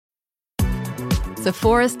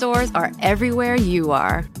Sephora stores are everywhere you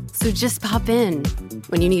are. So just pop in.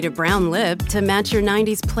 When you need a brown lip to match your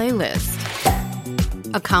 90s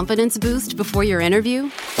playlist. A confidence boost before your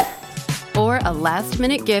interview? Or a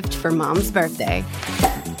last-minute gift for mom's birthday.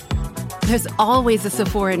 There's always a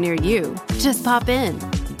Sephora near you. Just pop in.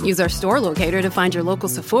 Use our store locator to find your local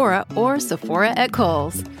Sephora or Sephora at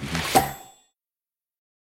Kohl's.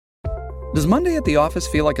 Does Monday at the office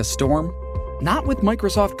feel like a storm? Not with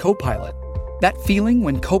Microsoft Copilot. That feeling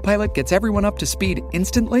when Copilot gets everyone up to speed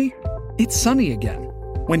instantly? It's sunny again.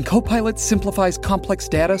 When Copilot simplifies complex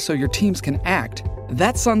data so your teams can act,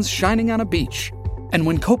 that sun's shining on a beach. And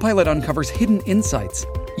when Copilot uncovers hidden insights,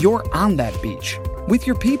 you're on that beach with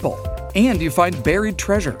your people, and you find buried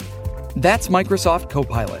treasure. That's Microsoft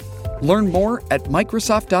Copilot. Learn more at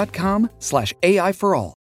Microsoft.com/AI for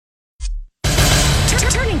all.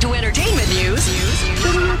 Turning to entertainment news.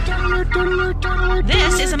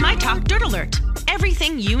 This is a My Talk Dirt Alert.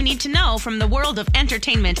 Everything you need to know from the world of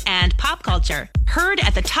entertainment and pop culture. Heard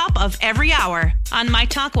at the top of every hour on My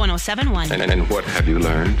Talk 107.1. And what have you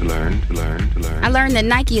learned? I learned that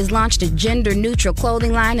Nike has launched a gender-neutral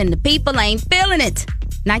clothing line and the people ain't feeling it.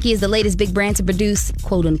 Nike is the latest big brand to produce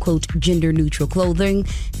quote-unquote gender-neutral clothing,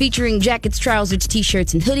 featuring jackets, trousers,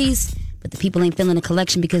 t-shirts, and hoodies. But the people ain't feeling the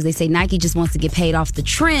collection because they say Nike just wants to get paid off the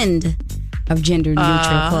trend of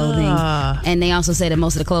gender-neutral clothing. And they also say that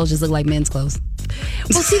most of the clothes just look like men's clothes.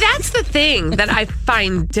 Well, see, that's the thing that I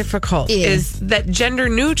find difficult is that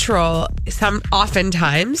gender-neutral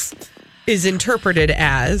oftentimes is interpreted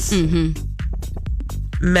as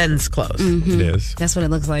men's clothes. It is. That's what it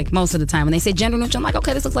looks like most of the time. When they say gender-neutral, I'm like,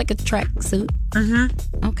 okay, this looks like a track suit.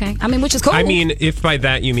 Okay. I mean, which is cool. I mean, if by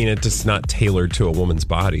that you mean it's just not tailored to a woman's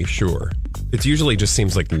body, sure. It usually just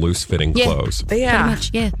seems like loose-fitting clothes. Yeah. Pretty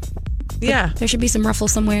much, yeah. Yeah. There should be some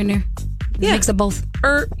ruffles somewhere in there. Yeah. Mix of both.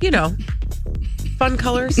 Or, fun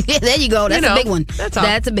colors. Yeah, there you go. That's a big one. That's all.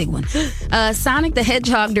 That's a big one. Sonic the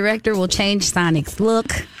Hedgehog director will change Sonic's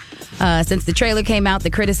look. Since the trailer came out,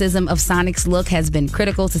 the criticism of Sonic's look has been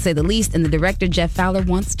critical, to say the least, and the director, Jeff Fowler,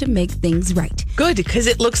 wants to make things right. Good, because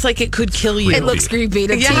it looks like it could kill you. It looks creepy.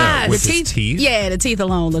 With his teeth? Yeah, the teeth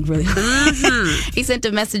alone look really He sent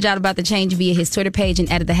a message out about the change via his Twitter page and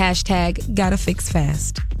added the hashtag, gotta fix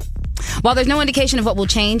fast. While there's no indication of what will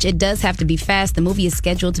change, it does have to be fast. The movie is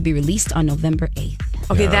scheduled to be released on November 8th.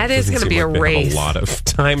 Okay, that is going to be a race. They have a lot of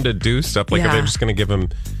time to do stuff. Like, if they're just going to give him,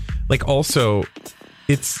 also,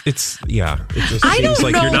 it just seems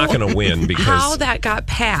like you're not going to win because how that got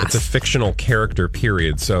passed. It's a fictional character,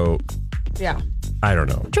 period. So, I don't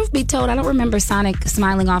know. Truth be told, I don't remember Sonic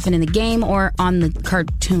smiling often in the game or on the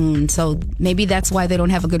cartoon, so maybe that's why they don't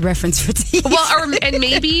have a good reference for teeth. Well, and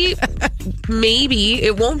maybe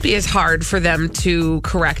it won't be as hard for them to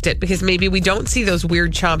correct it because maybe we don't see those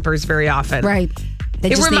weird chompers very often. Right.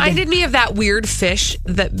 It reminded me of that weird fish,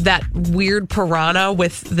 that weird piranha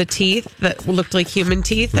with the teeth that looked like human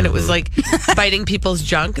teeth, and it was like biting people's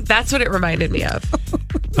junk. That's what it reminded me of.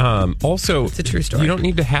 Also, it's a true story. You don't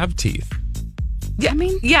need to have teeth. Yeah,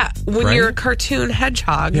 when you're a cartoon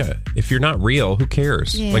hedgehog. Yeah, if you're not real, who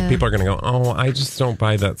cares? Yeah. Like, people are going to go, oh, I just don't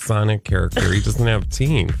buy that Sonic character. He doesn't have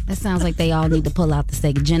teeth. That sounds like they all need to pull out the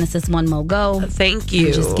Sega Genesis one more go. Thank you.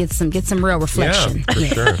 And just get some real reflection. Yeah, for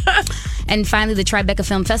sure. And finally, the Tribeca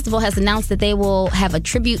Film Festival has announced that they will have a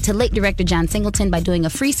tribute to late director John Singleton by doing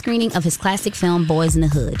a free screening of his classic film, Boys in the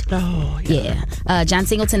Hood. Oh, yeah. John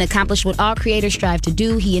Singleton accomplished what all creators strive to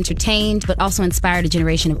do. He entertained, but also inspired a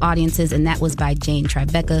generation of audiences, and that was by Jane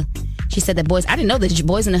Tribeca. She said that I didn't know that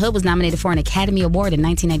Boys in the Hood was nominated for an Academy Award in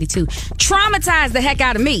 1992. Traumatized the heck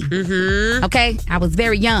out of me. Mm-hmm. Okay? I was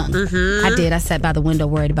very young. Mm-hmm. I did. I sat by the window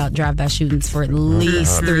worried about drive-by shootings for at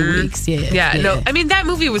least 3 weeks. Yeah. No, I mean, that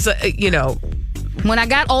movie was, When I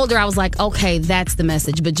got older, I was like, okay, that's the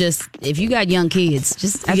message. But just, if you got young kids,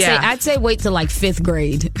 I'd say wait till like 5th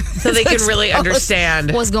grade. So they can really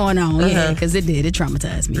understand what's going on. Yeah, because it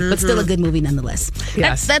traumatized me. But still a good movie nonetheless.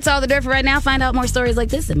 Yes. That's all the dirt for right now. Find out more stories like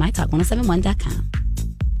this at mytalk1071.com.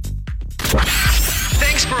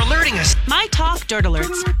 Thanks for alerting us. My Talk Dirt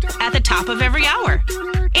Alerts at the top of every hour.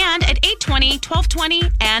 And at 8:20,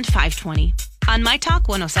 12:20, and 5:20 on My Talk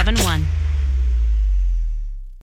 107.1.